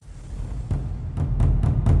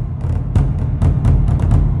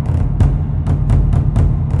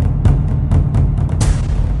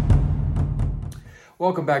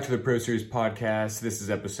Welcome back to the Pro Series podcast. This is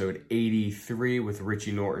episode 83 with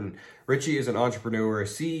Richie Norton. Richie is an entrepreneur,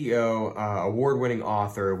 CEO, award-winning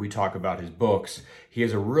author. We talk about his books. He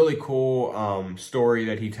has a really cool story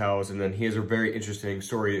that he tells, and then he has a very interesting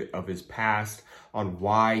story of his past on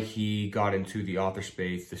why he got into the author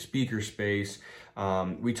space, the speaker space.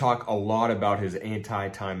 We talk a lot about his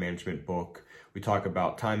anti-time management book. We talk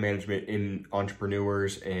about time management in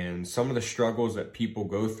entrepreneurs and some of the struggles that people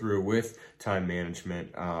go through with time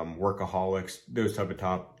management, workaholics, those type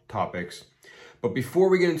of topics. But before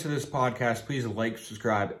we get into this podcast, please like,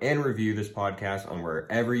 subscribe, and review this podcast on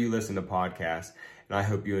wherever you listen to podcasts. And I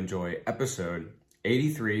hope you enjoy episode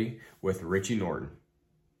 83 with Richie Norton.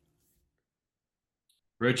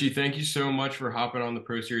 Richie, thank you so much for hopping on the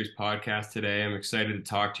Pro Series podcast today. I'm excited to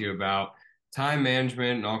talk to you about time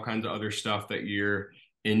management and all kinds of other stuff that you're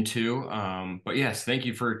into. But yes, thank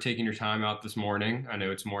you for taking your time out this morning. I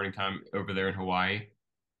know it's morning time over there in Hawaii.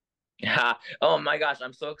 Yeah. Oh my gosh,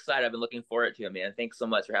 I'm so excited. I've been looking forward to it, man. Thanks so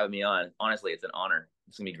much for having me on. Honestly, it's an honor.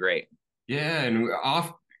 It's gonna be great. Yeah, and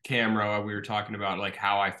off camera, we were talking about like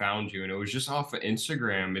how I found you, and it was just off of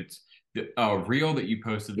Instagram. It's a reel that you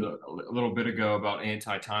posted a little bit ago about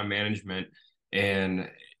anti-time management,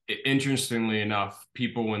 and interestingly enough,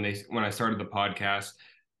 people when I started the podcast,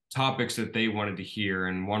 topics that they wanted to hear,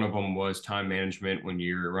 and one of them was time management when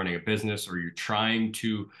you're running a business or you're trying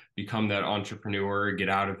to become that entrepreneur, get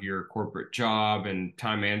out of your corporate job, and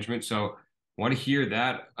time management. So want to hear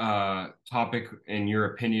that topic and your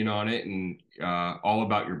opinion on it, and all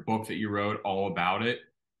about your book that you wrote, all about it.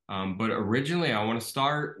 But originally, I want to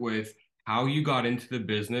start with how you got into the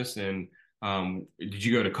business, and did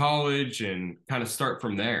you go to college, and kind of start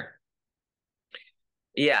from there.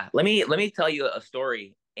 Yeah, let me tell you a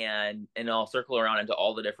story and I'll circle around into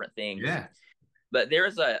all the different things. Yeah. But there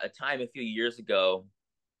was a time a few years ago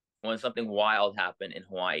when something wild happened in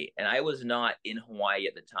Hawaii. And I was not in Hawaii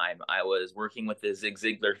at the time. I was working with the Zig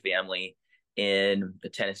Ziglar family in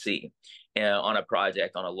Tennessee on a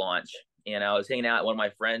project, on a launch. And I was hanging out at one of my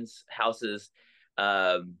friends' houses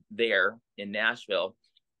there in Nashville.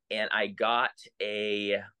 And I got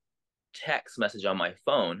a text message on my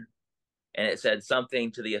phone. And it said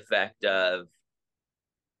something to the effect of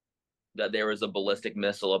that there was a ballistic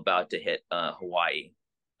missile about to hit Hawaii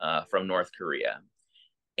from North Korea.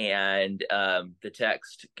 And the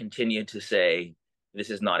text continued to say, "This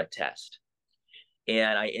is not a test."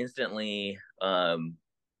 And I instantly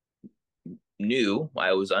knew,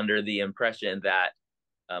 I was under the impression that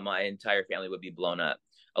my entire family would be blown up,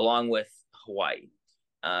 along with Hawaii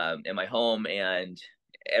and my home and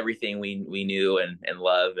everything we knew and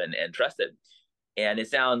love and trusted. And it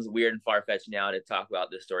sounds weird and far-fetched now to talk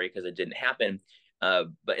about this story because it didn't happen.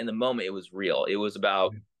 But in the moment, it was real. It was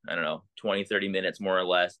about, I don't know, 20, 30 minutes more or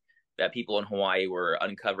less that people in Hawaii were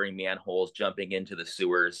uncovering manholes, jumping into the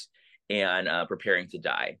sewers, and preparing to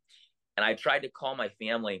die. And I tried to call my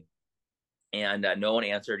family, and no one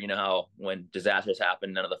answered. You know how when disasters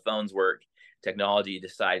happen, none of the phones work. Technology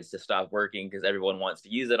decides to stop working because everyone wants to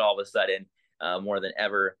use it all of a sudden more than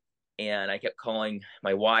ever. And I kept calling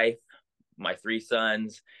my wife, my three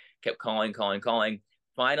sons, kept calling.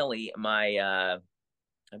 Finally, my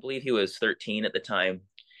I believe he was 13 at the time,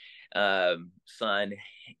 son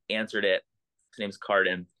answered it. His name's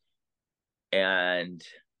Carden. And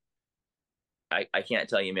I can't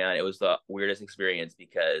tell you, man, it was the weirdest experience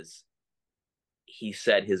because he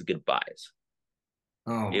said his goodbyes.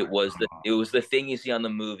 Oh, it was the thing you see on the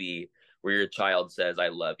movie where your child says, "I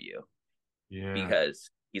love you," yeah. because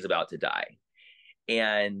he's about to die.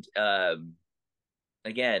 And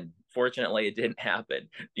again, fortunately, it didn't happen.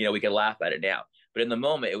 You know, we can laugh at it now, but in the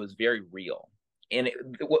moment, it was very real. And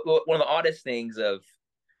one of the oddest things of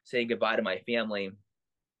saying goodbye to my family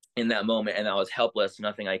in that moment, and I was helpless,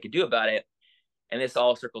 nothing I could do about it. And this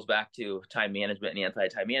all circles back to time management and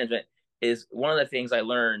anti-time management. Is one of the things I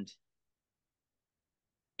learned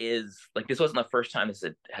is, like, this wasn't the first time this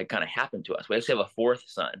had kind of happened to us. We actually have a fourth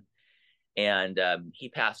son, and he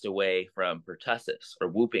passed away from pertussis, or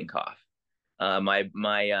whooping cough. My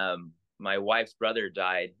wife's brother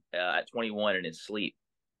died at 21 in his sleep.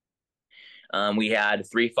 We had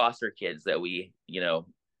three foster kids that we,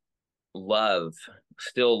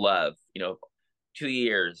 still love. 2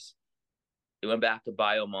 years. It went back to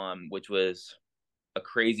Biomom, which was a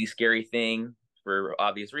crazy, scary thing for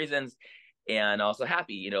obvious reasons, and also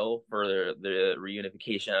happy, for the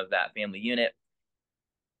reunification of that family unit.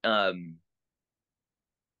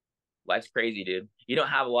 Life's crazy, dude. You don't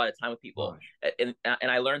have a lot of time with people. And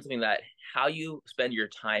I learned something, that how you spend your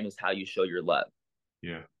time is how you show your love.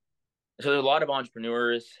 Yeah. So there's a lot of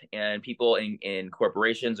entrepreneurs and people in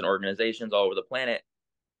corporations and organizations all over the planet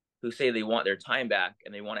who say they want their time back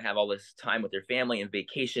and they want to have all this time with their family and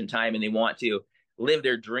vacation time and they want to live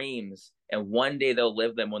their dreams. And one day they'll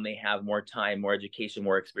live them when they have more time, more education,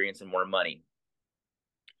 more experience, and more money.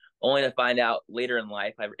 Only to find out later in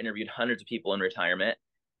life, I've interviewed hundreds of people in retirement,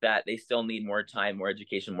 that they still need more time, more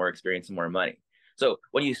education, more experience, and more money. So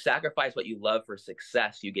when you sacrifice what you love for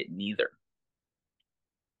success, you get neither.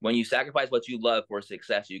 When you sacrifice what you love for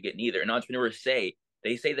success, you get neither. And entrepreneurs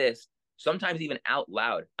they say this sometimes even out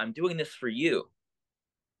loud: I'm doing this for you.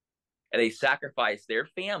 And they sacrifice their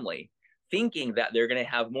family thinking that they're going to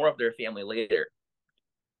have more of their family later.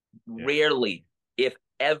 Yeah. Rarely, if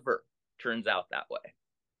ever, turns out that way.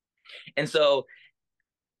 And so,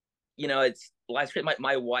 it's last year,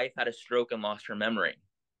 my wife had a stroke and lost her memory.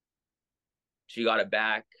 She got it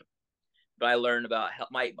back. But I learned about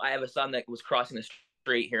I have a son that was crossing the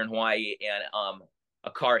street here in Hawaii, and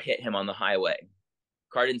a car hit him on the highway.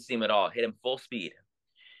 Car didn't see him at all, hit him full speed,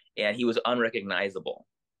 and he was unrecognizable.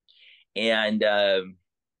 And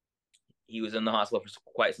he was in the hospital for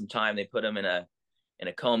quite some time. They put him in a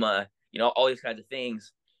coma, all these kinds of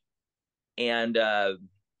things. And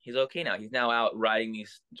he's okay now. He's now out riding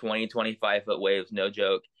these 20, 25-foot waves, no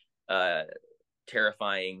joke,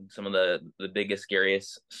 terrifying, some of the biggest,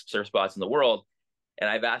 scariest surf spots in the world. And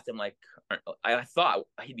I've asked him, like, I thought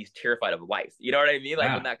he'd be terrified of life. You know what I mean?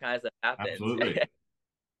 Like, when that kind of stuff happens. Absolutely.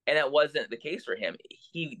 And that wasn't the case for him.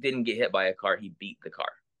 He didn't get hit by a car. He beat the car.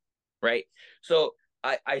 Right. So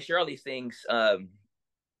I share all these things to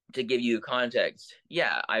give you context.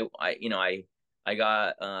 Yeah. I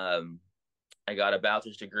got a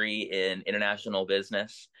bachelor's degree in international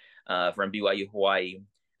business from BYU Hawaii.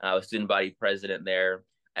 I was student body president there.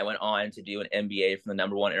 I went on to do an MBA from the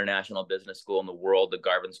 #1 international business school in the world, the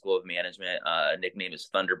Garvin School of Management. Nickname is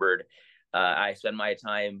Thunderbird. I spend my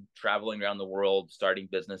time traveling around the world, starting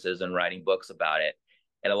businesses and writing books about it.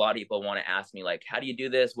 And a lot of people want to ask me, like, how do you do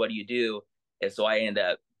this? What do you do? And so I end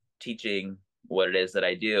up teaching what it is that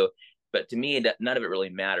I do. But to me, none of it really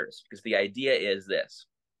matters, because the idea is this: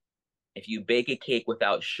 if you bake a cake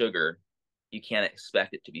without sugar, you can't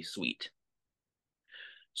expect it to be sweet.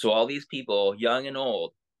 So all these people, young and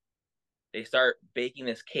old, they start baking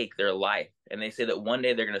this cake their life, and they say that one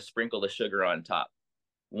day they're going to sprinkle the sugar on top.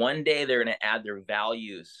 One day they're going to add their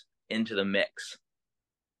values into the mix.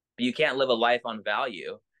 But you can't live a life on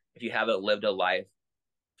value if you haven't lived a life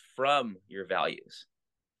from your values.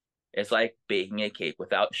 It's like baking a cake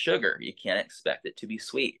without sugar. You can't expect it to be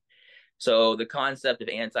sweet. So the concept of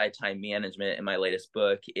anti-time management in my latest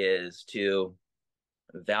book is to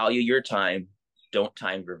value your time. Don't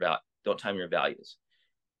time your values.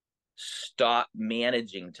 Stop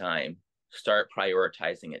managing time. Start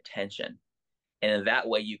prioritizing attention. And in that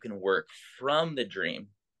way, you can work from the dream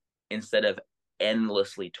instead of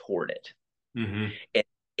endlessly toward it. Mm-hmm.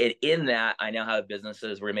 And in that, I now have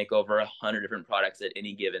businesses where we make over 100 different products at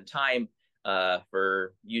any given time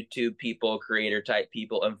for YouTube people, creator type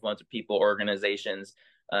people, influencer people, organizations.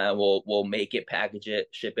 We'll make it, package it,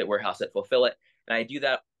 ship it, warehouse it, fulfill it. And I do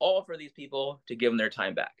that all for these people to give them their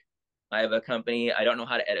time back. I have a company, I don't know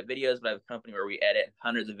how to edit videos, but I have a company where we edit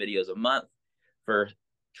hundreds of videos a month for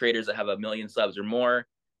creators that have 1 million subs or more,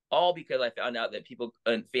 all because I found out that people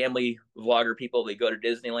and family vlogger people, they go to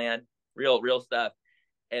Disneyland, real stuff,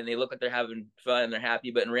 and they look like they're having fun and they're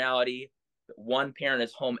happy, but in reality, one parent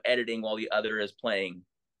is home editing while the other is playing,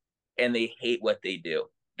 and they hate what they do.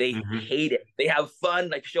 They hate it. They have fun,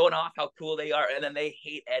 like showing off how cool they are, and then they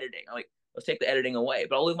hate editing. I'm like, let's take the editing away,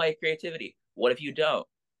 but I'll lose my creativity. What if you don't?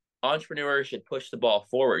 Entrepreneurs should push the ball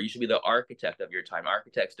forward. You should be the architect of your time.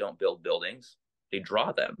 Architects don't build buildings, they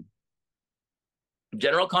draw them.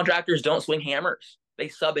 General contractors don't swing hammers, they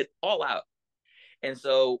sub it all out. And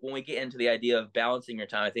so when we get into the idea of balancing your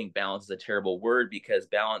time, I think balance is a terrible word, because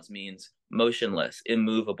balance means motionless,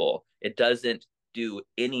 immovable. It doesn't do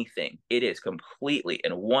anything. It is completely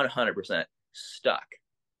and 100% stuck.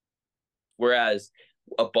 Whereas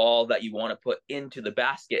a ball that you want to put into the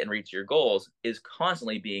basket and reach your goals is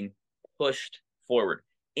constantly being pushed forward,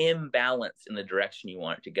 imbalanced in the direction you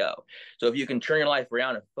want it to go. So if you can turn your life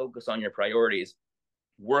around and focus on your priorities,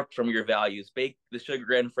 work from your values, bake the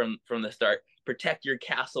sugar in from the start, protect your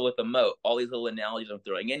castle with a moat, all these little analogies I'm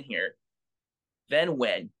throwing in here, then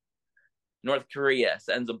when North Korea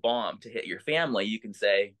sends a bomb to hit your family, you can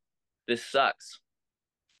say, this sucks,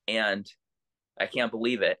 and I can't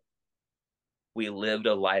believe it. We lived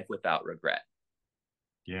a life without regret.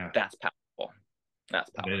 Yeah. That's powerful. That's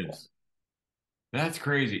powerful. It is. That's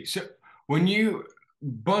crazy. So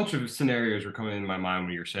bunch of scenarios were coming into my mind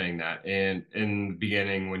when you were saying that. And in the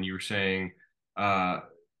beginning, when you were saying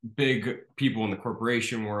big people in the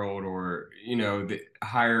corporation world or, the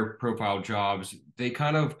higher profile jobs, they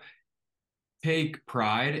kind of take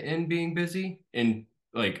pride in being busy and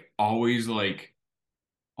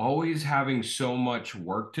always having so much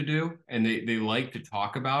work to do, and they like to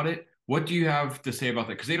talk about it. What do you have to say about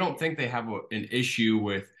that? Because they don't think they have an issue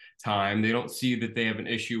with time. They don't see that they have an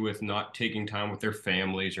issue with not taking time with their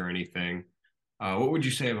families or anything. What would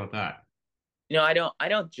you say about that? I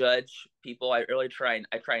don't judge people. I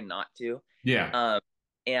try not to. Yeah. Um,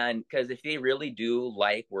 and because if they really do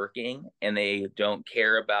like working and they don't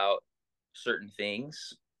care about certain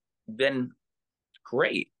things, then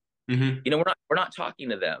great. Hmm. We're not talking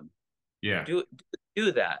to them. Yeah.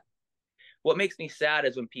 Do that. What makes me sad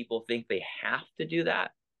is when people think they have to do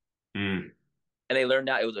that, Mm. and they learned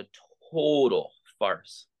out it was a total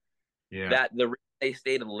farce. Yeah. That the reason they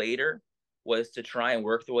stayed later was to try and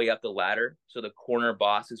work their way up the ladder. So the corner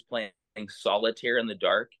boss who's playing solitaire in the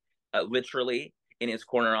dark, literally in his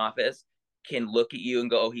corner office, can look at you and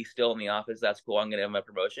go, "Oh, he's still in the office. That's cool. I'm going to have my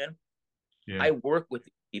promotion." Yeah. I work with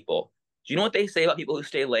people. Do you know what they say about people who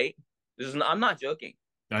stay late? I'm not joking.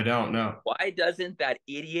 I don't know. Why doesn't that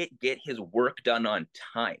idiot get his work done on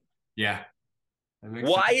time? Yeah. That makes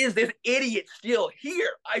Why sense. is this idiot still here?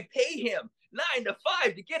 I pay him 9 to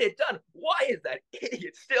 5 to get it done. Why is that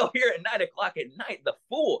idiot still here at 9 o'clock at night? The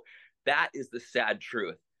fool. That is the sad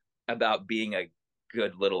truth about being a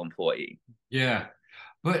good little employee. Yeah.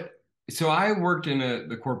 But so I worked in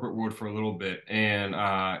the corporate world for a little bit, and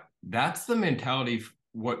that's the mentality,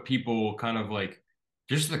 what people kind of like,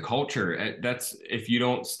 just the culture. That's if you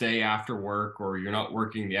don't stay after work or you're not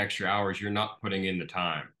working the extra hours, you're not putting in the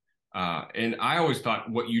time. And I always thought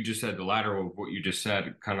what you just said, the latter of what you just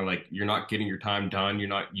said, kind of like you're not getting your time done, you're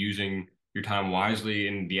not using your time wisely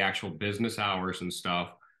in the actual business hours and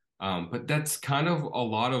stuff. But that's kind of a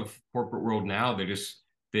lot of corporate world now.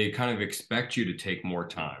 They kind of expect you to take more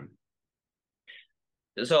time.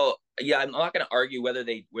 So yeah, I'm not going to argue whether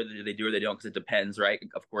they do or they don't because it depends, right?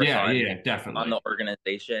 Of course, Yeah, on yeah, on definitely. the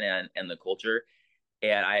organization and the culture.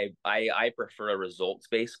 And I prefer a results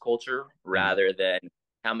based culture Mm, rather than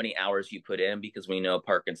how many hours you put in because we know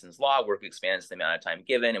Parkinson's law, work expands the amount of time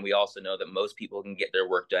given, and we also know that most people can get their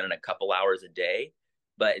work done in a couple hours a day,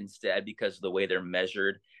 but instead because of the way they're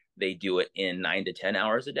measured, they do it in 9 to 10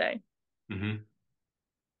 hours a day. hmm.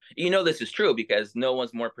 This is true because no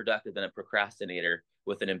one's more productive than a procrastinator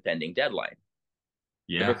with an impending deadline.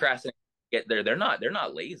 The Yeah, procrastinator get there, they're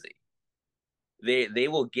not lazy. They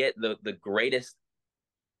will get the greatest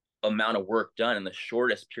amount of work done in the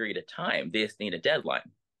shortest period of time. They just need a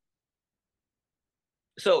deadline.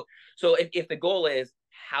 So if the goal is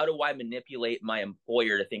how do I manipulate my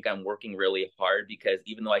employer to think I'm working really hard because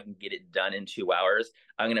even though I can get it done in 2 hours,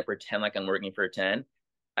 I'm going to pretend like I'm working for 10.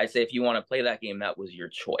 I say if you want to play that game, that was your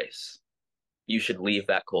choice. You should leave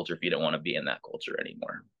that culture if you don't want to be in that culture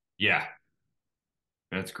anymore. yeah,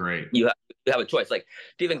 that's great. You have a choice. Like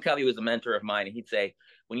Stephen Covey was a mentor of mine, and he'd say,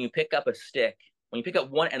 when you pick up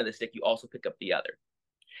one end of the stick, you also pick up the other.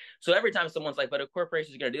 So every time someone's like, but a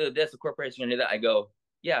corporation is going to do this, a corporation is going to do that, I go,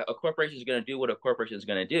 yeah, a corporation is going to do what a corporation is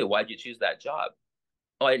going to do. Why'd you choose that job?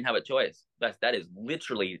 Oh, I didn't have a choice. That is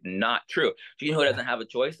literally not true. Do you know who doesn't have a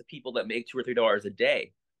choice? The people that make $2 or $3 a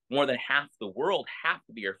day. More than half the world have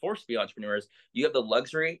to be or forced to be entrepreneurs. You have the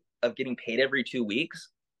luxury of getting paid every 2 weeks.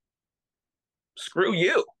 Screw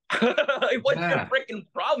you. Like, what's your Yeah, freaking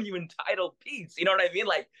problem, you entitled piece? You know what I mean?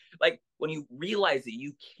 Like when you realize that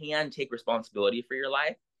you can take responsibility for your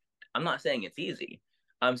life. I'm not saying it's easy.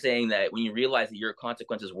 I'm saying that when you realize that your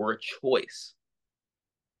consequences were a choice,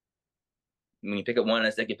 when you pick up one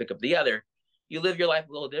and you pick up the other, you live your life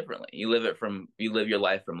a little differently. You live your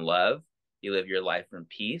life from love, you live your life from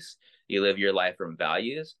peace, you live your life from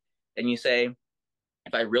values, and you say,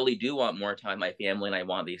 if I really do want more time with my family and I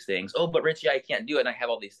want these things, oh, but Richie, I can't do it and I have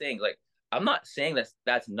all these things. Like I'm not saying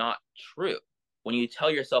that's not true. When you tell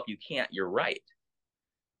yourself you can't, you're right.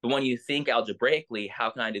 But when you think algebraically, how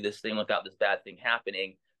can I do this thing without this bad thing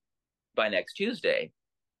happening by next Tuesday?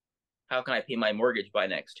 How can I pay my mortgage by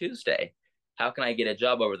next Tuesday? How can I get a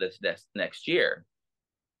job over this next year?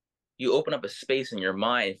 You open up a space in your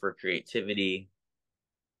mind for creativity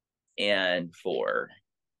and for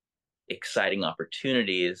exciting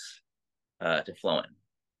opportunities to flow in.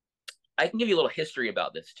 I can give you a little history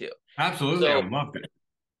about this too. absolutely. I So, would love it.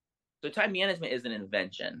 so time management is an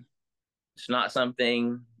invention. It's not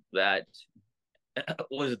something that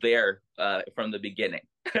was there from the beginning.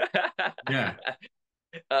 Yeah,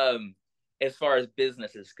 um, as far as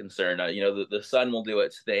business is concerned, the sun will do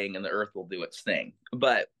its thing and the earth will do its thing.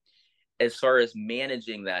 But as far as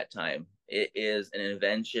managing that time, It is an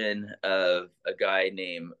invention of a guy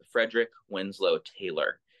named Frederick Winslow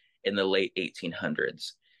Taylor in the late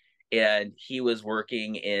 1800s. And he was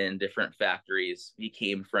working in different factories. He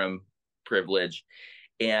came from privilege,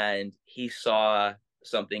 and he saw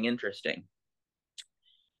something interesting.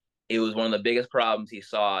 It was one of the biggest problems he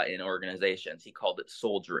saw in organizations. He called it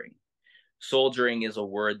soldiering. Soldiering is a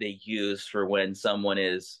word they use for when someone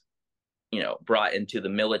is, brought into the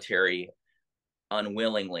military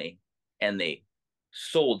unwillingly, and they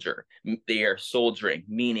soldier. They are soldiering,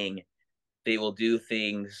 meaning they will do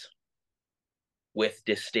things with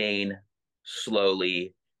disdain,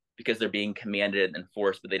 slowly, because they're being commanded and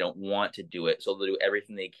forced, but they don't want to do it. So they'll do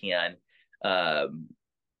everything they can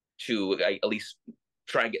to at least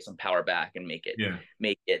try and get some power back and make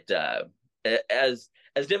it as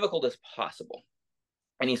difficult as possible.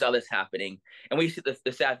 And he saw this happening, and we see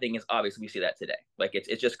the sad thing is, obviously we see that today. Like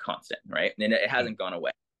it's just constant, right? And it hasn't gone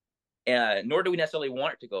away. And nor do we necessarily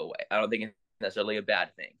want it to go away. I don't think it's necessarily a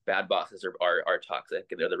bad thing. Bad bosses are toxic,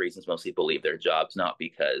 and they're the reasons most people leave their jobs, not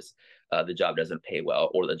because the job doesn't pay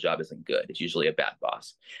well or the job isn't good. It's usually a bad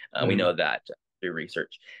boss. We know that through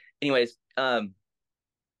research. Anyways,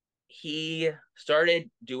 he started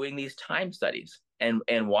doing these time studies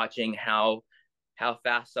and watching how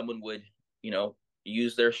fast someone would,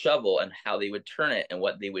 use their shovel and how they would turn it and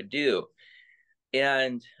what they would do.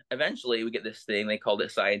 And eventually we get this thing, they called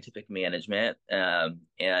it scientific management,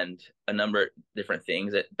 and a number of different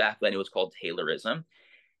things. That back then it was called Taylorism.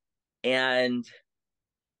 And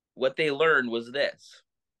what they learned was this: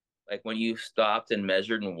 like when you stopped and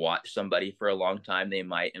measured and watched somebody for a long time, they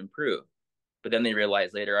might improve. But then they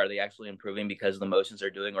realized later, are they actually improving because the motions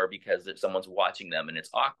are doing, or because someone's watching them and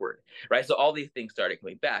it's awkward, right? So all these things started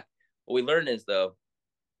coming back. What we learned is, though,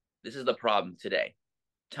 this is the problem today.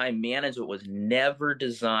 Time management was never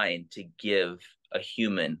designed to give a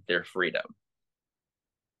human their freedom.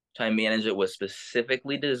 Time management was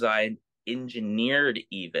specifically designed, engineered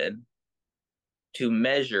even, to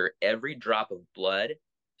measure every drop of blood,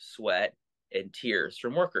 sweat, and tears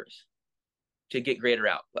from workers to get greater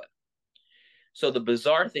output. So the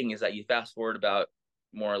bizarre thing is that you fast forward about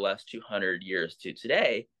more or less 200 years to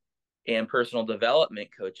today, and personal development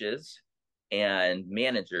coaches and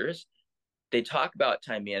managers, they talk about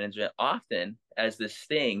time management often as this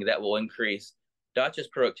thing that will increase not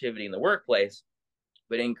just productivity in the workplace,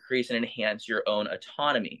 but increase and enhance your own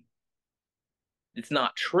autonomy. It's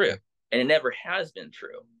not true, and it never has been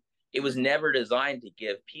true. It was never designed to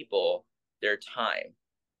give people their time,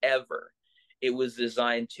 ever. It was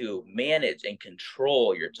designed to manage and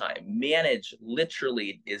control your time. Manage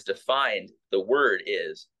literally is defined, the word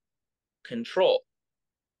is control.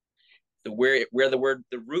 Where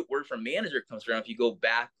the root word from manager comes from, if you go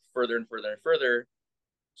back further and further and further,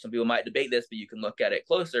 some people might debate this, but you can look at it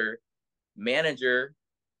closer. Manager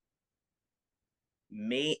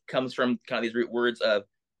comes from kind of these root words of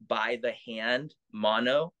by the hand,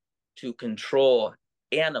 mono, to control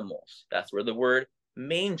animals. That's where the word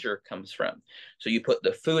manger comes from. So you put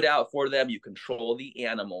the food out for them, you control the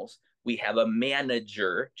animals. We have a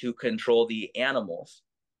manager to control the animals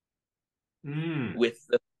with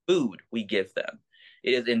the food we give them.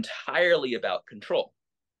 It is entirely about control.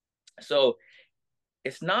 So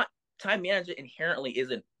it's not, time management inherently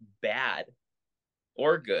isn't bad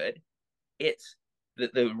or good. It's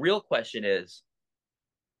the real question is,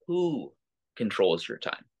 who controls your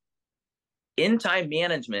time? In time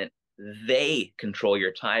management, they control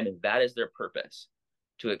your time, and that is their purpose: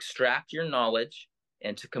 to extract your knowledge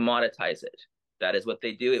and to commoditize it. That is what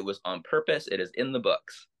they do. It was on purpose. It is in the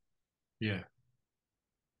books. Yeah.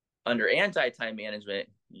 Under anti-time management,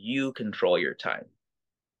 you control your time.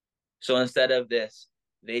 So instead of this,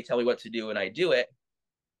 they tell me what to do and I do it,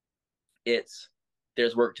 it's,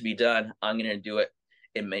 there's work to be done. I'm going to do it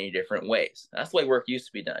in many different ways. That's the way work used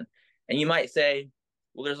to be done. And you might say,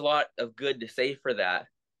 well, there's a lot of good to say for that.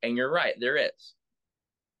 And you're right, there is.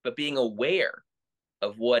 But being aware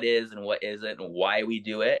of what is and what isn't and why we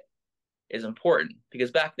do it is important.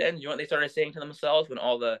 Because back then, you know what they started saying to themselves when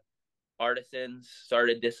all the artisans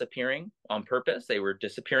started disappearing on purpose? They were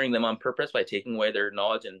disappearing them on purpose by taking away their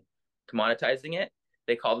knowledge and commoditizing it.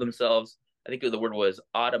 They called themselves, I think the word was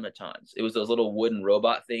automatons. It was those little wooden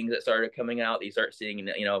robot things that started coming out that you start seeing,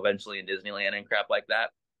 eventually in Disneyland and crap like that.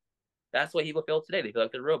 That's what people feel today. They feel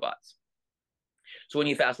like they're robots. So when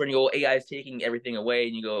you fast forward and you go, AI is taking everything away,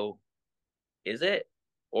 and you go, is it?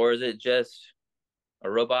 Or is it just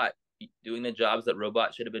a robot doing the jobs that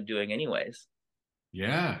robots should have been doing anyways?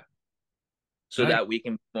 Yeah. So that we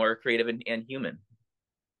can be more creative and human.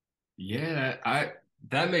 Yeah,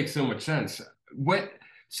 that makes so much sense.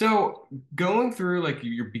 So going through like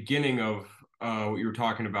your beginning of what you were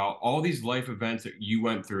talking about, all these life events that you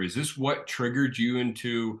went through, is this what triggered you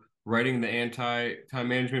into writing the anti-time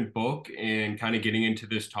management book and kind of getting into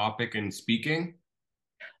this topic and speaking?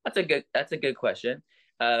 That's a good question.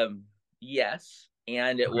 Um, yes,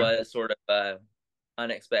 and it Okay. was sort of a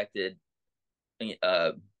unexpected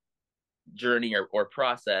uh, journey or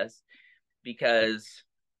process because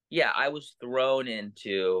yeah, I was thrown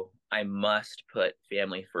into I must put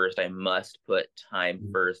family first. I must put time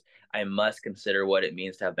first. I must consider what it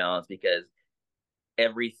means to have balance because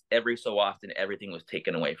every so often everything was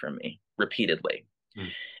taken away from me repeatedly. Mm.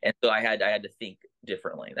 And so I had to think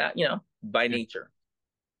differently. That, by Yeah. nature.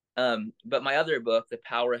 But my other book, The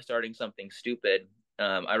Power of Starting Something Stupid,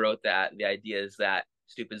 I wrote that the idea is that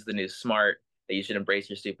stupid is the new smart, that you should embrace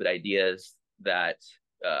your stupid ideas, that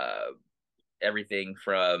uh, everything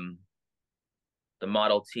from the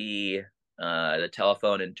Model T, the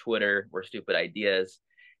telephone, and Twitter were stupid ideas,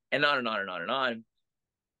 and on and on and on and on.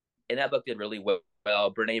 And that book did really well.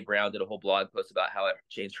 Brene Brown did a whole blog post about how it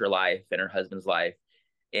changed her life and her husband's life,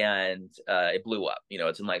 and it blew up.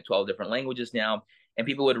 It's in like 12 different languages now, and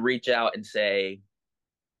people would reach out and say,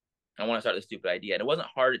 I want to start this stupid idea. And it wasn't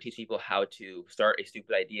hard to teach people how to start a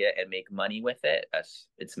stupid idea and make money with it.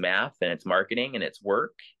 It's math and it's marketing and it's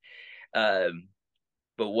work. Um,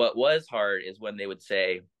 but what was hard is when they would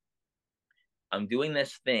say, I'm doing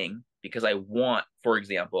this thing because I want, for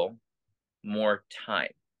example, more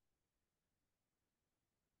time.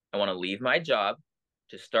 I want to leave my job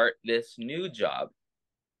to start this new job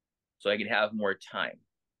so I can have more time.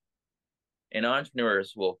 And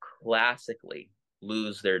entrepreneurs will classically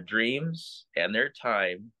lose their dreams and their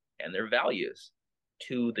time and their values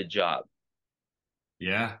to the job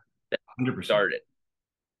Yeah, that 100%. started.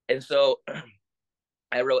 And so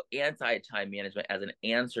I wrote anti-time management as an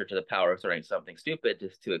answer to the power of starting something stupid,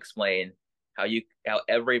 just to explain how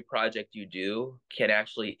every project you do can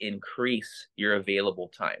actually increase your available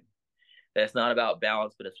time. That it's not about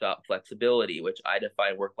balance, but it's about flexibility, which I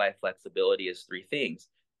define work-life flexibility as three things: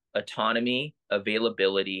 autonomy,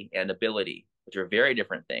 availability, and ability, which are very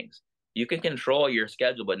different things. You can control your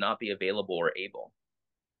schedule, but not be available or able.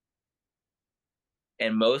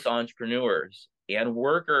 And most entrepreneurs and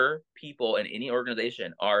worker people in any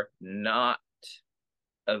organization are not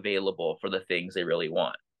available for the things they really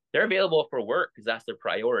want. They're available for work because that's their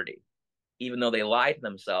priority, even though they lie to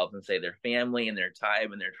themselves and say their family and their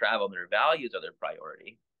time and their travel and their values are their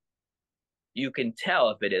priority. You can tell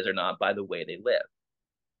if it is or not by the way they live.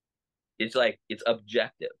 It's like it's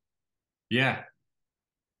objective. Yeah.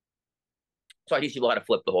 So I teach people how to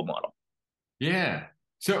flip the whole model. Yeah.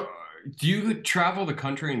 So, do you travel the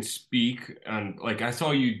country and speak? And like, I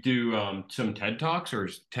saw you do some TED Talks or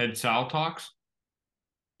TED Sal Talks.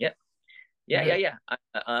 Yeah, yeah, Yeah. yeah,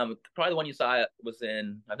 yeah. Probably the one you saw was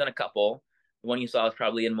in. I've done a couple. The one you saw was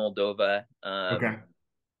probably in Moldova. Okay.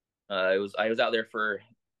 It was I was out there for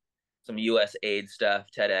some U.S. aid stuff,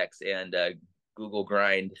 TEDx, and Google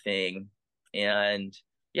Grind thing. And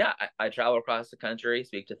yeah, I travel across the country,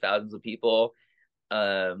 speak to thousands of people.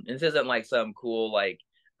 And this isn't like some cool like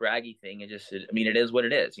braggy thing. I mean, it is what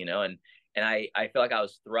it is, And I feel like I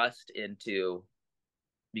was thrust into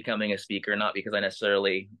becoming a speaker, not because I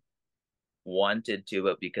necessarily wanted to,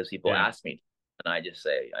 but because people Yeah. asked me, and I just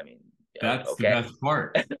say, I mean, That's the okay. best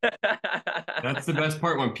part. That's the best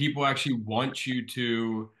part when people actually want you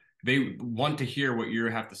to, they want to hear what you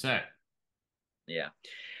have to say. Yeah.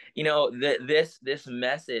 This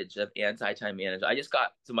message of anti-time management, I just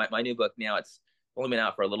got to my new book now. It's only been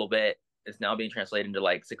out for a little bit. It's now being translated into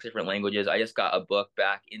like six different languages. I just got a book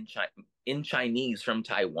back in Chinese from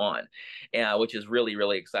Taiwan, which is really,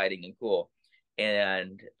 really exciting and cool.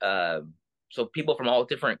 And so people from all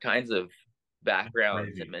different kinds of That's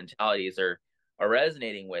backgrounds and crazy. mentalities are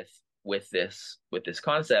resonating with this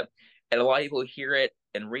concept. And a lot of people hear it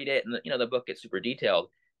and read it, and the book gets super detailed,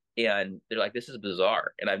 and they're like, this is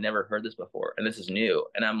bizarre and I've never heard this before and this is new.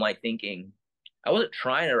 And I'm like thinking, I wasn't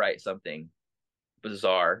trying to write something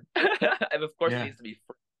bizarre. Of course it Yeah. needs to be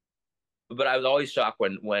free. But I was always shocked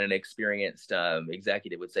when an experienced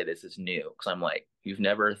executive would say this is new, because I'm like, you've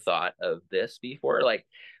never thought of this before, like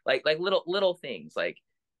little things, like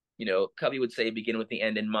Covey would say begin with the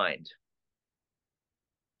end in mind.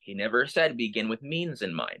 He never said begin with means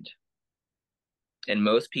in mind. And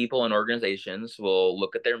most people and organizations will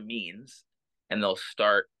look at their means and they'll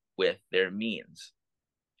start with their means,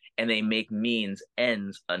 and they make means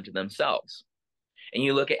ends unto themselves. And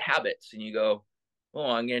you look at habits and you go,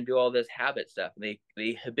 oh, I'm going to do all this habit stuff. And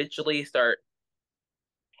they habitually start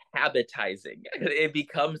habitizing. It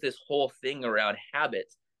becomes this whole thing around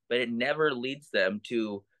habits, but it never leads them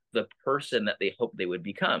to the person that they hope they would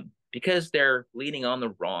become because they're leaning on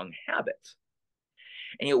the wrong habits.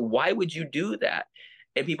 And why would you do that?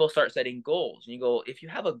 And people start setting goals. And you go, if you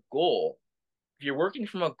have a goal, if you're working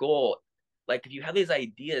from a goal, like if you have these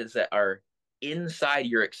ideas that are inside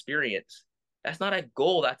your experience, that's not a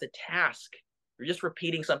goal, that's a task. You're just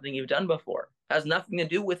repeating something you've done before. It has nothing to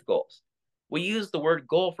do with goals. We use the word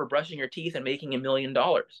goal for brushing your teeth and making $1 million,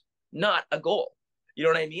 not a goal. You know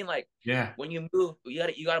what I mean? Like Yeah. when you move,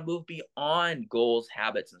 you gotta move beyond goals,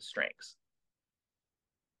 habits, and strengths.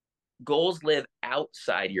 Goals live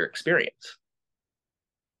outside your experience.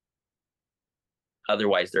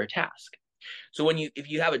 Otherwise, they're a task. So if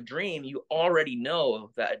you have a dream, you already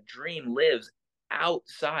know that a dream lives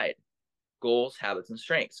outside goals, habits, and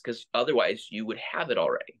strengths, because otherwise you would have it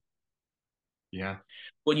already. Yeah.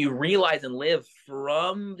 When you realize and live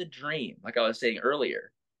from the dream, like I was saying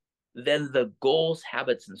earlier, then the goals,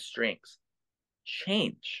 habits, and strengths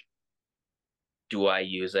change. Do I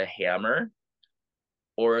use a hammer,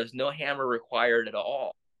 or is no hammer required at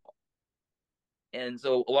all? And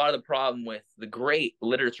so a lot of the problem with the great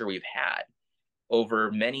literature we've had over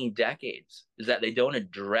many decades is that they don't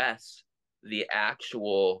address the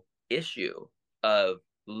actual issue of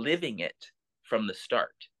living it from the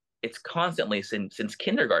start. It's constantly since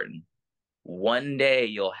kindergarten. One day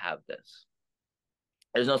you'll have this.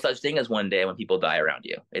 There's no such thing as one day when people die around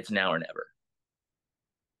you. It's now or never.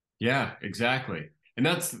 Yeah, exactly. And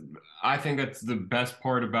I think that's the best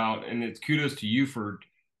part about, and it's kudos to you for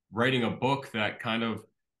writing a book that kind of,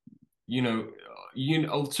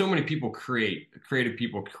 so many people creative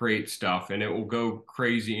people create stuff and it will go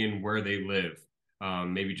crazy in where they live.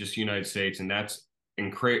 Maybe just the United States, and that's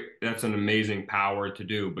an amazing power to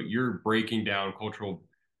do, but you're breaking down cultural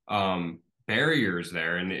barriers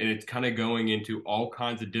there, and it's kind of going into all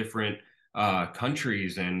kinds of different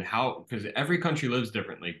countries and how, because every country lives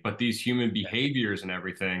differently, but these human behaviors and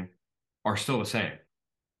everything are still the same.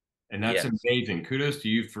 And that's Yes. amazing. Kudos to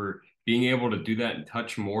you for being able to do that and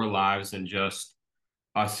touch more lives than just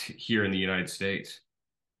us here in the United States.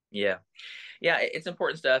 Yeah. Yeah, it's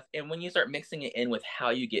important stuff. And when you start mixing it in with how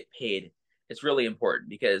you get paid, it's really important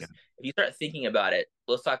because Yeah. if you start thinking about it,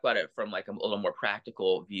 let's talk about it from like a little more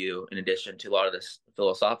practical view in addition to a lot of this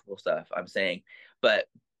philosophical stuff I'm saying. But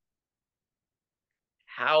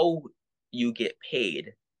how you get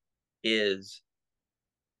paid is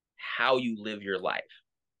how you live your life.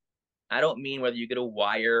 I don't mean whether you get a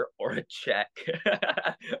wire or a check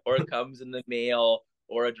or it comes in the mail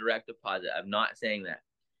or a direct deposit. I'm not saying that.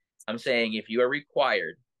 I'm saying if you are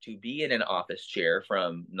required to be in an office chair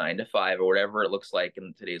from 9 to 5 or whatever it looks like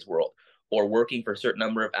in today's world, or working for a certain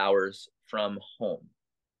number of hours from home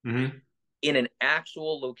Hmm. in an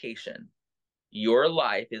actual location, your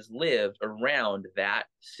life is lived around that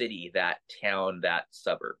city, that town, that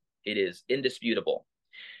suburb. It is indisputable.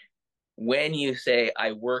 When you say,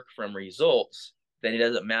 I work from results, then it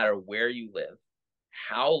doesn't matter where you live,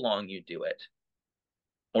 how long you do it,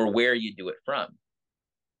 or where you do it from.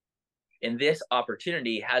 And this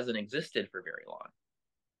opportunity hasn't existed for very long.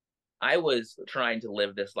 I was trying to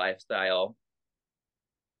live this lifestyle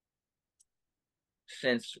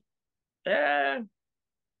since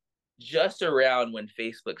just around when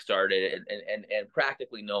Facebook started, and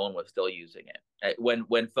practically no one was still using it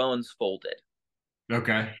when phones folded.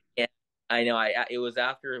 Okay. And I know it was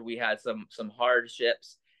after we had some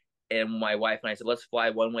hardships, and my wife and I said, let's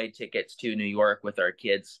fly one-way tickets to New York with our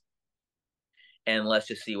kids, and let's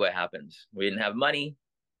just see what happens. We didn't have money.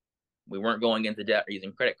 We weren't going into debt or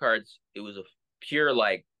using credit cards. It was a pure,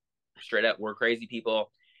 like, straight up, we're crazy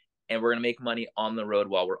people, and we're going to make money on the road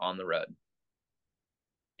while we're on the road.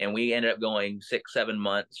 And we ended up going 6, 7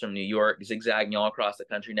 months from New York, zigzagging all across the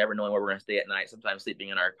country, never knowing where we're going to stay at night, sometimes sleeping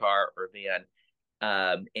in our car or van,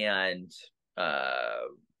 and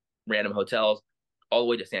random hotels, all the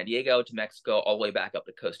way to San Diego, to Mexico, all the way back up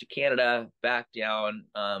the coast to Canada, back down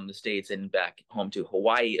the States, and back home to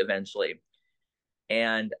Hawaii eventually.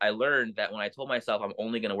 And I learned that when I told myself I'm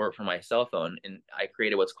only going to work from my cell phone, and I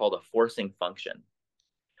created what's called a forcing function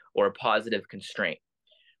or a positive constraint,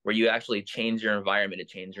 where you actually change your environment to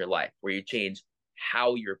change your life, where you change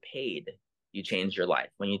how you're paid, you change your life.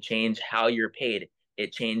 When you change how you're paid,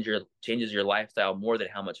 it changes your lifestyle more than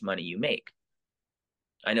how much money you make.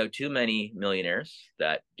 I know too many millionaires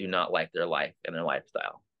that do not like their life and their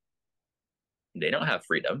lifestyle. They don't have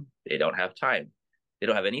freedom. They don't have time. They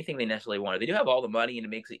don't have anything they necessarily want. They do have all the money, and it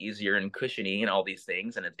makes it easier and cushiony and all these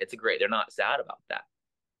things. And it's a great, they're not sad about that.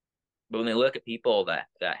 But when they look at people that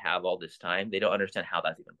have all this time, they don't understand how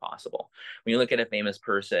that's even possible. When you look at a famous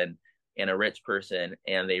person, and a rich person,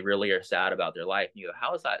 and they really are sad about their life. And you go,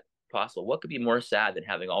 how is that possible? What could be more sad than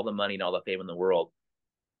having all the money and all the fame in the world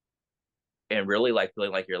and really like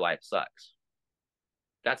feeling like your life sucks?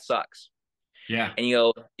 That sucks. Yeah. And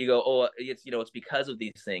you go, oh, it's it's because of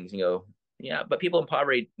these things. You go, yeah, but people in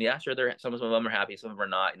poverty, yeah, sure, they're some of them are happy, some of them are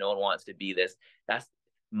not. No one wants to be this. That's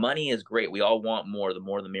Money is great. We all want more. The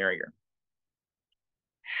more, the merrier.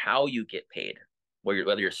 How you get paid,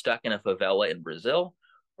 whether you're stuck in a favela in Brazil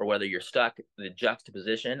or whether you're stuck in the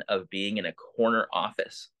juxtaposition of being in a corner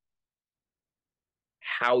office,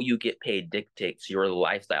 how you get paid dictates your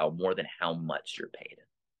lifestyle more than how much you're paid.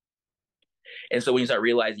 And so when you start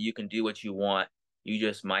realizing you can do what you want, you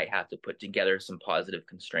just might have to put together some positive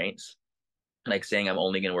constraints, like saying I'm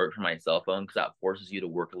only going to work for my cell phone because that forces you to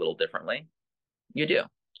work a little differently. You do.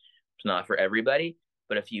 It's not for everybody,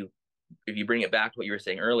 but if you bring it back to what you were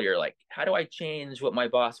saying earlier, like, how do I change what my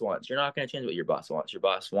boss wants? You're not going to change what your boss wants. Your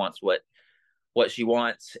boss wants what she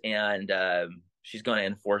wants, and she's going to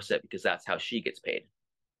enforce it because that's how she gets paid.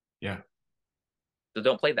 Yeah. So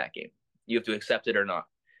don't play that game. You have to accept it or not.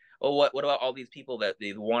 Oh, what about all these people that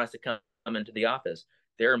they want us to come into the office?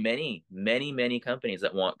 There are many, many, many companies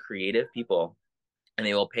that want creative people, and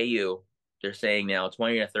they will pay you. They're saying now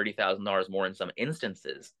 $20,000 to $30,000 more in some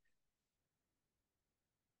instances,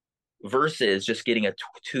 versus just getting a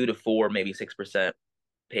 2 to 4, maybe 6%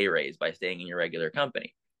 pay raise by staying in your regular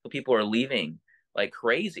company. So people are leaving like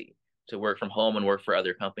crazy to work from home and work for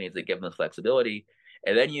other companies that give them the flexibility.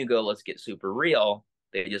 And then you go, let's get super real.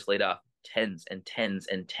 They just laid off tens and tens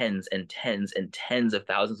and tens and tens and tens of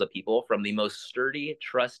thousands of people from the most sturdy,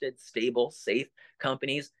 trusted, stable, safe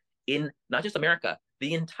companies in not just America,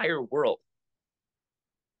 the entire world.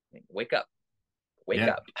 Wake up. Wake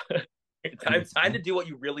Yeah. up. Time to do what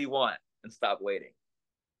you really want and stop waiting.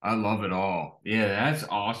 I love it all. Yeah, that's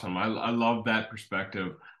awesome. I love that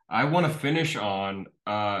perspective. I want to finish on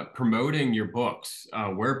promoting your books,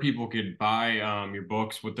 where people could buy your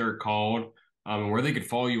books, what they're called, and where they could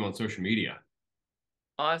follow you on social media.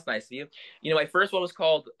 Oh, that's nice of you. My first one was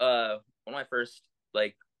called one of my first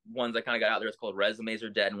like ones I kind of got out there. It's called Resumes Are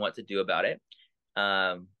Dead and What to Do About It.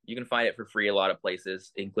 You can find it for free a lot of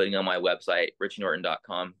places, including on my website,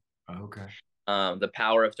 richienorton.com. Okay. The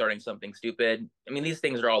Power of Starting Something Stupid. I mean, these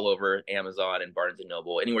things are all over Amazon and Barnes and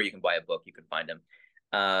Noble. Anywhere you can buy a book, you can find them.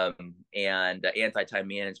 And Anti-Time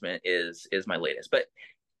Management is my latest. But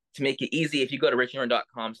to make it easy, if you go to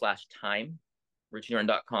richienorton.com/time,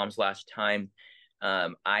 richienorton.com/time,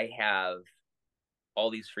 I have all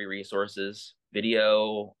these free resources,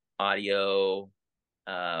 video, audio,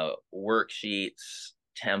 worksheets,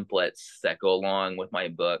 templates that go along with my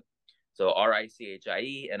book. So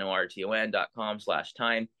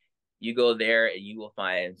RICHIENORTON.com/time. You go there and you will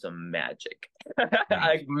find some magic. Nice.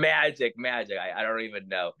 Like magic. I don't even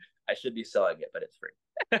know. I should be selling it, but it's free.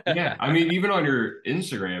 Yeah, I mean, even on your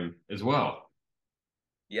Instagram as well.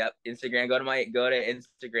 Yep. Instagram. Go to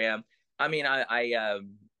Instagram. I mean, I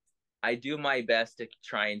do my best to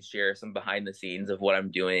try and share some behind the scenes of what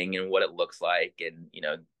I'm doing and what it looks like, and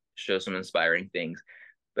show some inspiring things.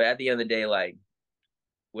 But at the end of the day, like,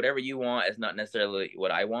 whatever you want is not necessarily what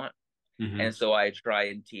I want. Hmm. And so I try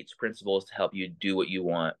and teach principles to help you do what you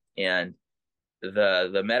want. And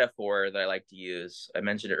the metaphor that I like to use, I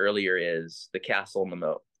mentioned it earlier, is the castle and the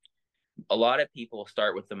moat. A lot of people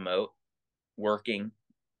start with the moat working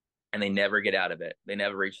and they never get out of it. They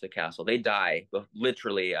never reach the castle. They die, but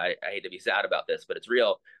literally, I hate to be sad about this, but it's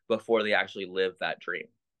real, before they actually live that dream.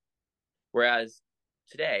 Whereas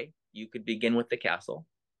today, you could begin with the castle.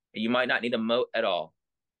 You might not need a moat at all.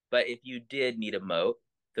 But if you did need a moat,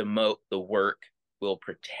 the work will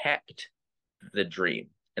protect the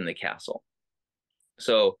dream in the castle.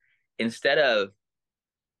 So instead of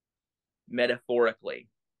metaphorically,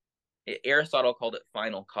 Aristotle called it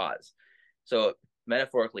final cause. So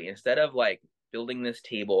metaphorically, instead of like building this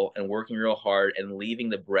table and working real hard and leaving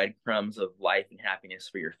the breadcrumbs of life and happiness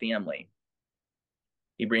for your family,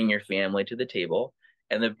 you bring your family to the table,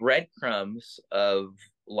 and the breadcrumbs of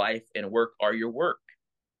life and work are your work.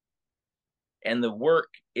 And the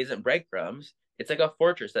work isn't breadcrumbs. It's like a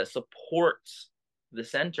fortress that supports the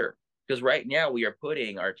center. Because right now we are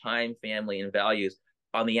putting our time, family, and values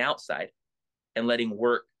on the outside and letting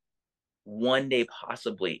work one day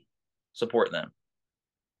possibly support them.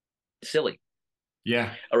 Silly.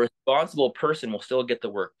 Yeah. A responsible person will still get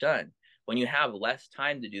the work done. When you have less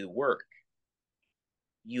time to do the work,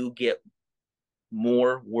 you get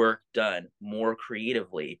more work done more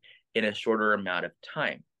creatively in a shorter amount of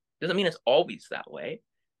time. Doesn't mean it's always that way.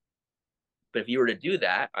 But if you were to do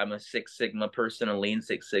that, I'm a Six Sigma person, a Lean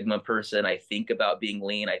Six Sigma person. I think about being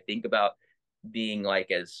lean. I think about being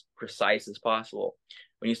like as precise as possible.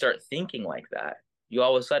 When you start thinking like that, you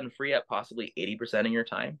all of a sudden free up possibly 80% of your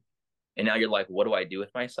time. And now you're like, what do I do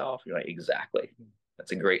with myself? You're like, exactly.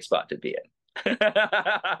 That's a great spot to be in.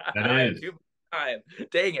 That I have is. too much time.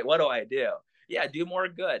 Dang it, what do I do? Yeah, do more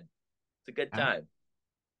good. It's a good Ah, time.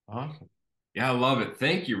 awesome. Yeah, I love it.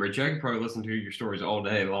 Thank you, Rich. I could probably listen to your stories all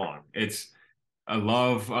day long. I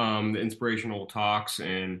love the inspirational talks,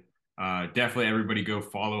 and definitely everybody go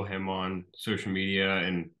follow him on social media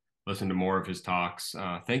and listen to more of his talks.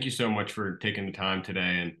 Thank you so much for taking the time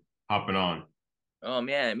today and hopping on. Oh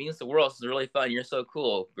man, it means the world. This is really fun. You're so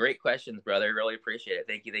cool. Great questions, brother. Really appreciate it.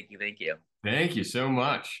 Thank you, thank you, thank you. Thank you so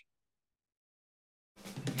much.